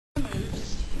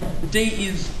D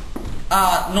is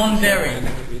non-varying.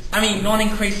 I mean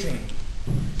non-increasing.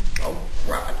 Oh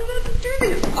crap! I don't know how to do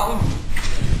this.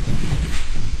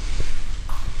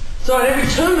 So at every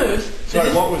 2 moves. So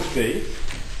what was D?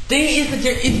 D is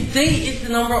the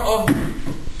number of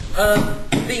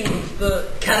things the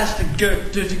cat has to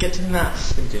do to get to the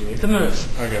mouse. Continue. The moves.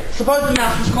 Okay. Suppose the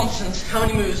mouse was constant. How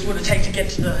many moves would it take to get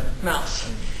to the mouse?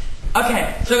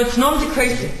 Okay, so it's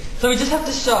non-decreasing. So we just have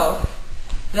to show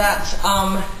that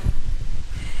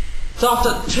so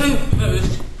after 2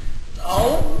 moves,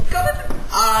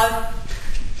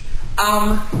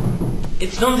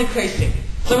 it's non-decreasing.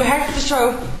 So we have to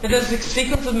show that there's a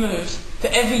sequence of moves for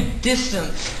every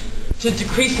distance to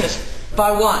decrease it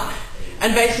by 1.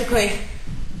 And basically,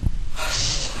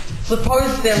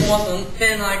 suppose there wasn't,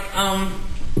 then like,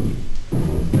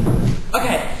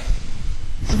 okay.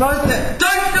 Suppose that,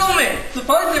 don't film it!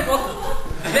 Suppose there wasn't.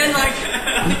 Then like,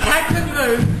 the cat could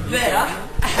move there,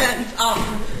 and,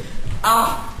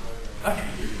 okay.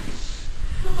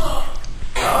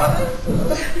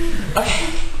 Okay.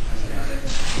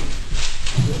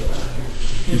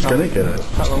 He's gonna get it.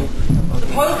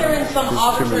 Suppose they're in some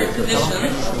arbitrary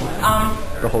positions.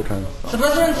 The whole time.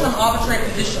 Suppose they're in some arbitrary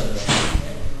positions.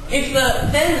 If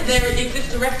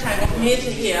it's a rectangle from here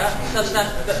to here, such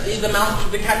that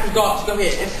the cat could go up to go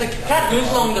here. If the cat moves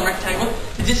along the rectangle,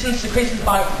 the distance decreases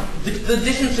by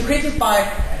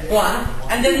 1,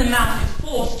 and then the mouse is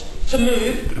forced to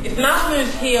move. If the mouse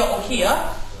moves here or here,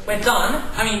 we're done.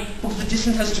 I mean, the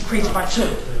distance has decreased by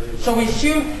 2. So we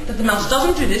assume that the mouse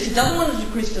doesn't do this, it doesn't want to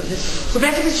decrease the distance. So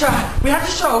basically we have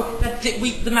to show that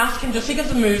the mouse can do a sequence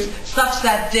of moves such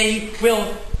that D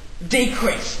will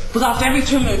decrease. Because after every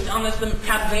 2 moves, unless the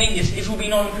cat is an idiot, it will be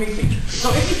non-increasing.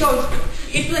 So if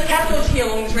the cat goes here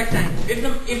along this rectangle,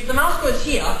 if the mouse goes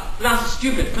here, the mouse is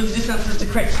stupid because the distance has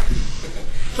decreased.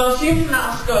 So assume the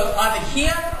mouse goes either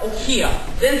here or here.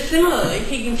 Then similarly,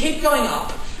 he can keep going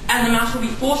up, and the mouse will be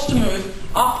forced to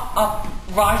move up, up,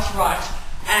 right, right.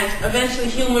 And eventually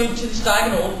he'll move to this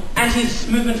diagonal and his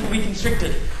movement will be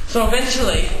constricted. So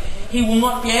eventually he will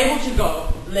not be able to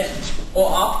go left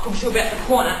or up because he'll be at the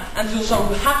corner, and so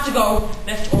will have to go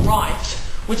left or right,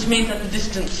 which means that the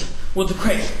distance will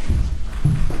decrease.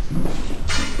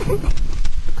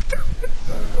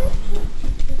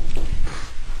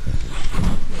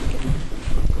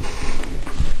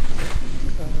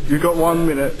 You got 1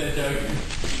 minute.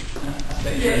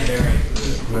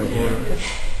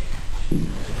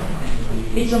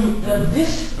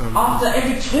 After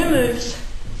every 2 moves,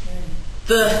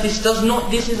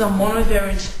 this is a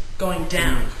monovariant going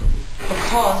down,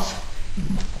 because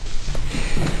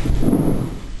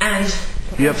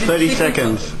you have 30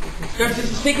 seconds. There's a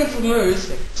sequence of moves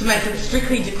to make it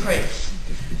strictly decrease.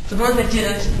 Suppose they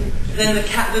didn't, then the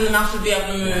mouse would be able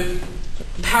to move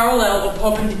parallel or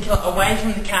perpendicular away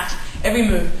from the cat every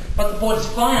move, but the board is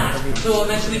finite, so it will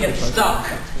eventually get stuck,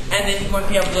 and then you won't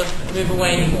be able to move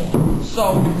away anymore.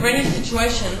 So, for any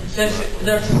situation, there's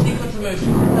a sequence of moves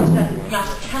such that the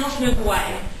mouse cannot move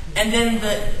away, and then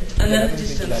the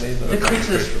distance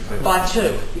decreases by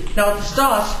 2. Now at the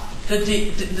start, the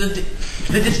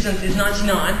distance is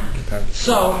 99,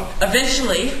 so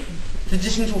eventually the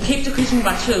distance will keep decreasing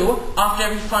by 2 after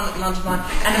every finite amount of time,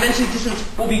 and eventually the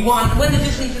distance will be 1. When the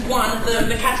distance is 1,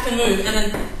 the cat can move and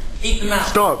then eat the mouse.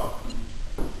 Stop.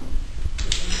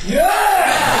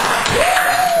 Yeah!